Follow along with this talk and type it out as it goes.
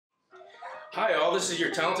Hi all, this is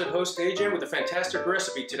your talented host AJ with a fantastic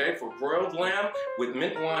recipe today for broiled lamb with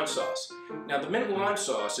mint lime sauce. Now the mint lime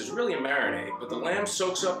sauce is really a marinade, but the lamb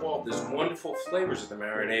soaks up all these wonderful flavors of the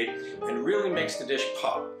marinade and really makes the dish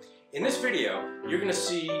pop. In this video, you're going to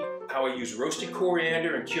see how I use roasted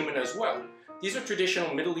coriander and cumin as well. These are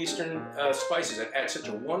traditional Middle Eastern spices that add such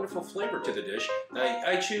a wonderful flavor to the dish.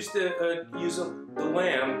 I choose to use the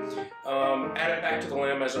lamb, add it back to the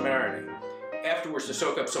lamb as a marinade afterwards to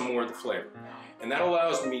soak up some more of the flavor. And that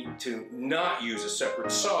allows me to not use a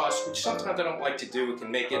separate sauce, which sometimes I don't like to do. It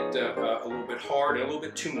can make it a little bit hard and a little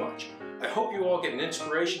bit too much. I hope you all get an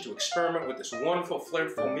inspiration to experiment with this wonderful,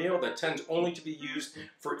 flavorful meal that tends only to be used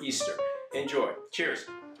for Easter. Enjoy. Cheers.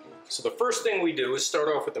 So the first thing we do is start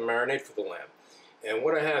off with the marinade for the lamb. And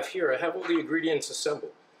what I have here, I have all the ingredients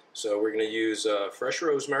assembled. So we're going to use fresh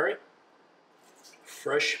rosemary,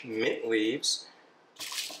 fresh mint leaves,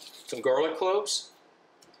 some garlic cloves,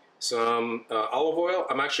 some olive oil.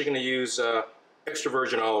 I'm actually going to use extra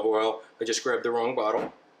virgin olive oil. I just grabbed the wrong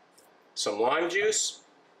bottle. Some lime juice,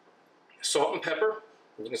 salt and pepper.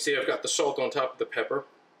 You can see I've got the salt on top of the pepper.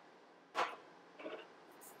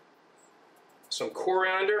 Some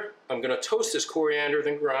coriander. I'm going to toast this coriander,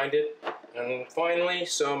 then grind it. And finally,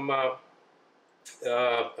 some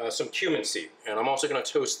cumin seed. And I'm also going to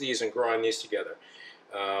toast these and grind these together.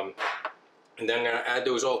 And then I'm going to add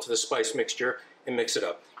those all to the spice mixture and mix it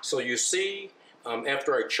up. So you see,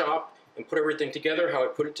 after I chop and put everything together, how I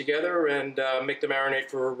put it together and make the marinade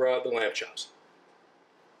for the lamb chops.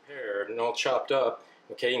 Prepared and all chopped up.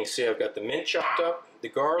 Okay, you can see I've got the mint chopped up, the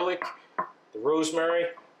garlic, the rosemary,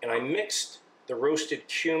 and I mixed the roasted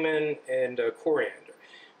cumin and coriander.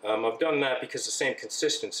 I've done that because the same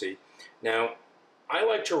consistency. Now, I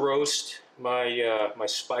like to roast my my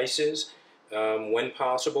spices when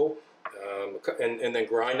possible. And then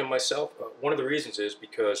grind them myself. One of the reasons is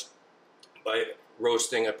because by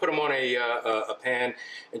roasting, I put them on a pan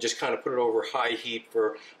and just kind of put it over high heat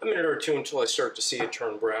for a minute or two until I start to see it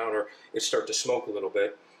turn brown or it start to smoke a little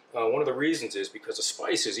bit. One of the reasons is because the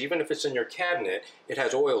spices, even if it's in your cabinet, it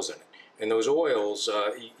has oils in it. And those oils,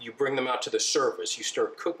 you bring them out to the surface, you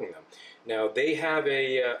start cooking them. Now they have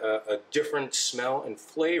a different smell and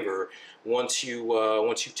flavor once you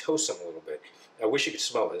toast them a little bit. I wish you could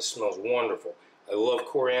smell it. It smells wonderful. I love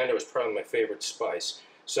coriander. It's probably my favorite spice.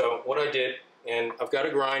 So what I did, and I've got a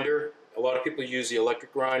grinder. A lot of people use the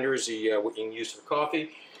electric grinders, what you can use for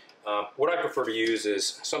coffee. What I prefer to use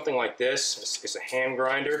is something like this. It's a hand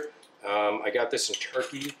grinder. I got this in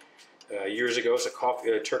Turkey years ago. It's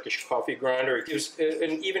a Turkish coffee grinder. It gives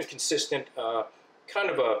an even consistent, kind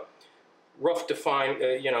of a rough to fine,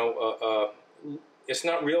 it's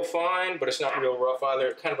not real fine, but it's not real rough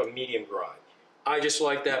either. Kind of a medium grind. I just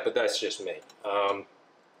like that, but that's just me.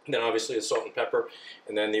 Then obviously the salt and pepper,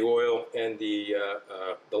 and then the oil and the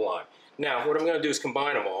lime. Now what I'm going to do is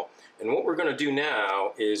combine them all, and what we're going to do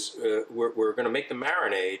now is we're going to make the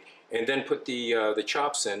marinade and then put the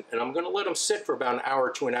chops in, and I'm going to let them sit for about an hour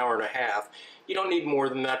to an hour and a half. You don't need more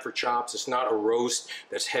than that for chops. It's not a roast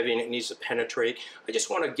that's heavy and it needs to penetrate. I just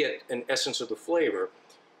want to get an essence of the flavor.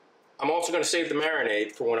 I'm also going to save the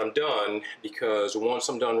marinade for when I'm done, because once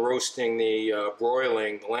I'm done roasting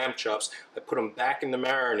broiling the lamb chops, I put them back in the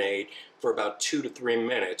marinade for about 2 to 3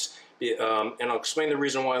 minutes. And I'll explain the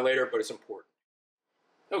reason why later, but it's important.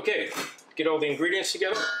 Okay, get all the ingredients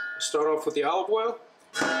together. Start off with the olive oil.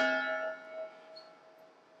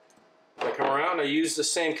 When I come around, I use the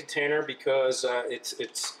same container because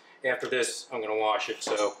it's after this I'm going to wash it,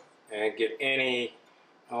 and get any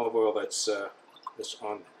olive oil that's on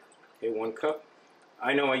there. Okay, 1 cup.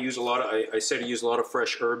 I know I use a lot of, I say to use a lot of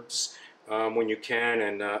fresh herbs when you can,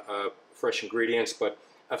 and fresh ingredients, but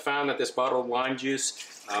I found that this bottled lime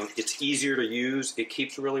juice, it's easier to use, it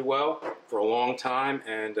keeps really well for a long time,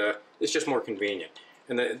 and it's just more convenient.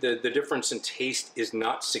 And the difference in taste is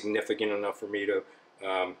not significant enough for me to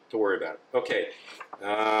worry about it. Okay,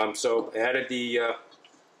 so I added the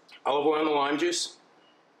olive oil and the lime juice,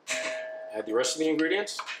 add the rest of the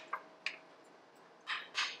ingredients.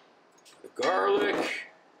 Garlic,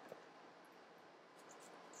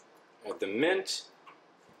 add the mint,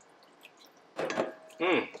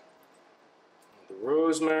 the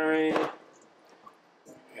rosemary,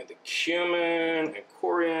 add the cumin and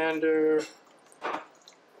coriander,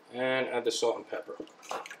 and add the salt and pepper.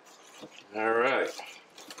 Alright,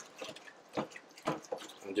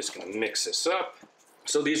 I'm just going to mix this up.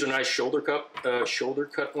 So these are nice shoulder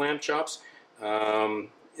cut lamb chops. Lamb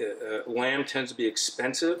tends to be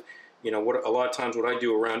expensive. You know, a lot of times what I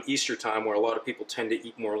do around Easter time, where a lot of people tend to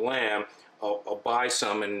eat more lamb, I'll buy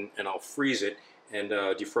some and I'll freeze it and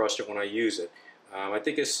defrost it when I use it. I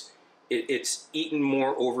think it's it's eaten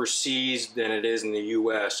more overseas than it is in the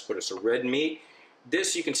US, but it's a red meat.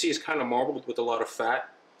 This, you can see, is kind of marbled with a lot of fat.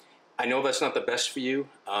 I know that's not the best for you,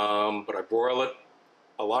 but I broil it.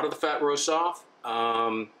 A lot of the fat roasts off,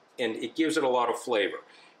 and it gives it a lot of flavor.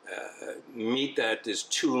 Meat that is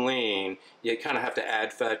too lean, you kind of have to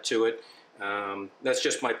add fat to it. That's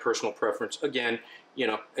just my personal preference. Again, you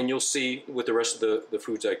know, and you'll see with the rest of the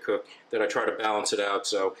foods I cook that I try to balance it out.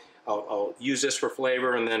 So I'll use this for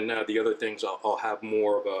flavor, and then the other things I'll have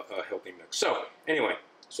more of a healthy mix. So anyway,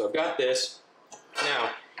 so I've got this. Now,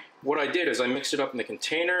 what I did is I mixed it up in the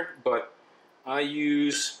container, but I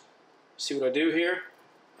use, see what I do here?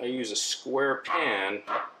 I use a square pan,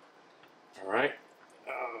 all right?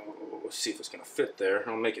 Let's see if it's gonna fit there.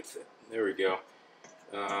 I'll make it fit. There we go.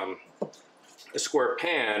 A square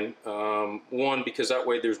pan, one, because that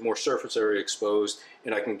way there's more surface area exposed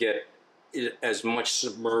and I can get it as much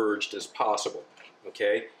submerged as possible,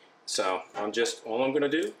 okay? So all I'm gonna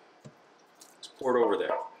do is pour it over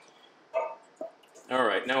there. All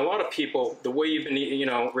right, now a lot of people, the way you've been, you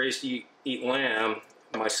know, raised to eat lamb,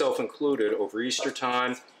 myself included, over Easter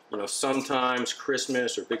time, you know, sometimes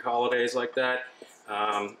Christmas or big holidays like that,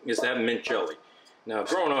 is to have mint jelly. Now,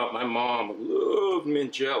 growing up, my mom loved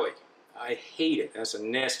mint jelly. I hate it. That's the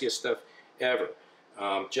nastiest stuff ever.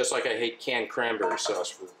 Just like I hate canned cranberry sauce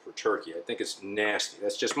for turkey. I think it's nasty.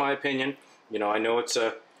 That's just my opinion. You know, I know it's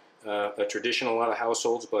a tradition in a lot of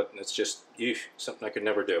households, but it's just something I could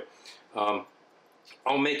never do.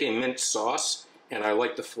 I'll make a mint sauce, and I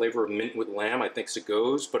like the flavor of mint with lamb. I think it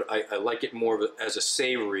goes, but I like it more as a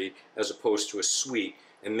savory as opposed to a sweet.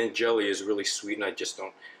 And mint jelly is really sweet, and I just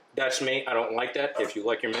don't. That's me. I don't like that. If you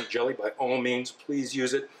like your mint jelly, by all means, please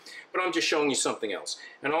use it. But I'm just showing you something else.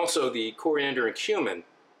 And also the coriander and cumin,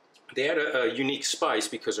 they add a unique spice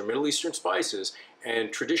because they're Middle Eastern spices,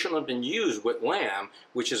 and traditionally been used with lamb,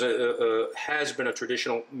 which is has been a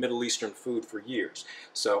traditional Middle Eastern food for years.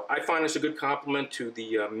 So I find this a good complement to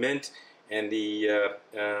the mint and the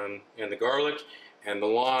garlic, and the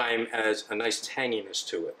lime adds a nice tanginess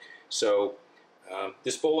to it. So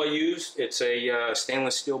this bowl I used, it's a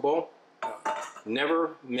stainless steel bowl.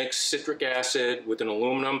 Never mix citric acid with an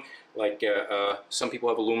aluminum, like some people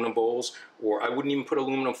have aluminum bowls, or I wouldn't even put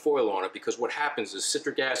aluminum foil on it, because what happens is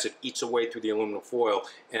citric acid eats away through the aluminum foil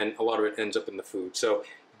and a lot of it ends up in the food. So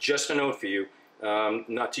just a note for you,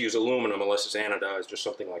 not to use aluminum unless it's anodized or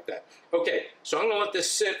something like that. Okay, so I'm going to let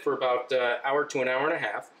this sit for about an hour to an hour and a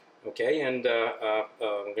half, okay, and I'm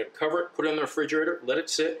going to cover it, put it in the refrigerator, let it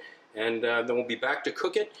sit, and then we'll be back to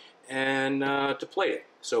cook it and to plate it.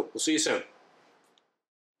 So we'll see you soon.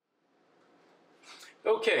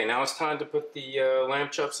 Okay, now it's time to put the lamb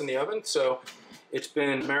chops in the oven. So it's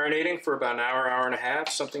been marinating for about an hour, hour and a half,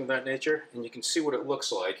 something of that nature, and you can see what it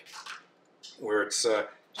looks like, where it's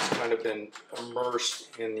just kind of been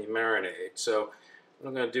immersed in the marinade. So what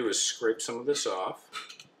I'm going to do is scrape some of this off.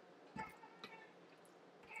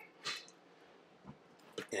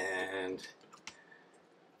 And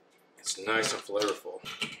it's nice and flavorful.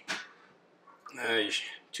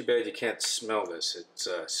 Too bad you can't smell this.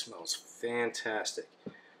 It smells fantastic.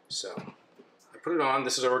 So I put it on.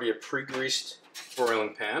 This is already a pre-greased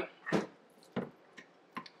broiling pan.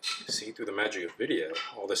 See, through the magic of video,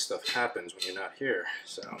 all this stuff happens when you're not here.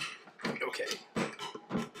 So, okay.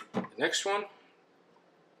 The next one.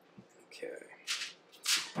 Okay.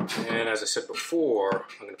 And as I said before,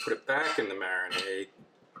 I'm going to put it back in the marinade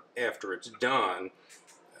after it's done.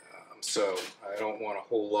 So I don't want a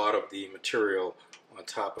whole lot of the material on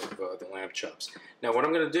top of the lamb chops. Now what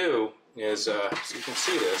I'm going to do is, so you can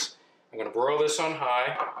see this, I'm going to broil this on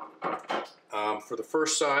high. For the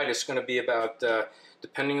first side, it's going to be about,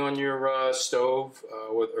 depending on your stove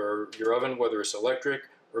or your oven, whether it's electric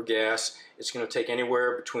or gas, it's going to take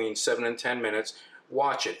anywhere between 7 and 10 minutes.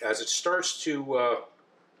 Watch it. As it starts to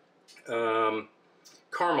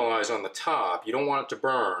caramelize on the top, you don't want it to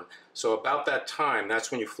burn. So about that time,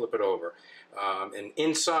 that's when you flip it over. And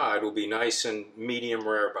inside will be nice and medium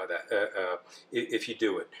rare by that, if you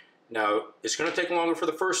do it. Now, it's going to take longer for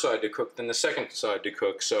the first side to cook than the second side to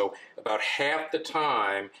cook, so about half the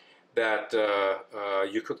time that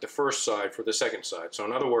you cook the first side for the second side. So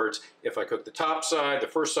in other words, if I cook the top side, the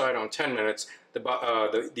first side on 10 minutes,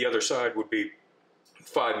 the other side would be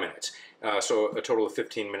 5 minutes. So a total of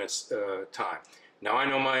 15 minutes time. Now I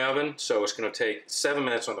know my oven, so it's going to take 7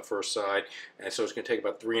 minutes on the first side, and so it's going to take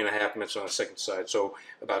about 3.5 minutes on the second side, so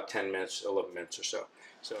about 10 minutes, 11 minutes or so.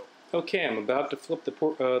 Okay, I'm about to flip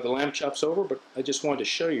the lamb chops over, but I just wanted to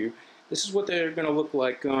show you, this is what they're going to look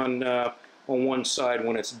like on one side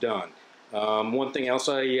when it's done. One thing else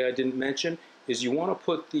I didn't mention is you want to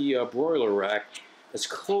put the broiler rack as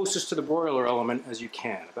closest to the broiler element as you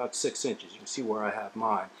can, about 6 inches. You can see where I have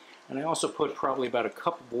mine. And I also put probably about a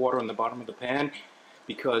cup of water on the bottom of the pan,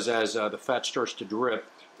 because as the fat starts to drip,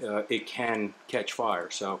 it can catch fire.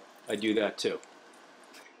 So I do that too.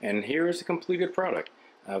 And here is the completed product.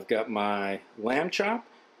 I've got my lamb chop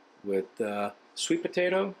with sweet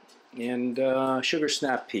potato and sugar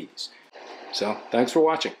snap peas. So thanks for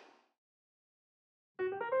watching.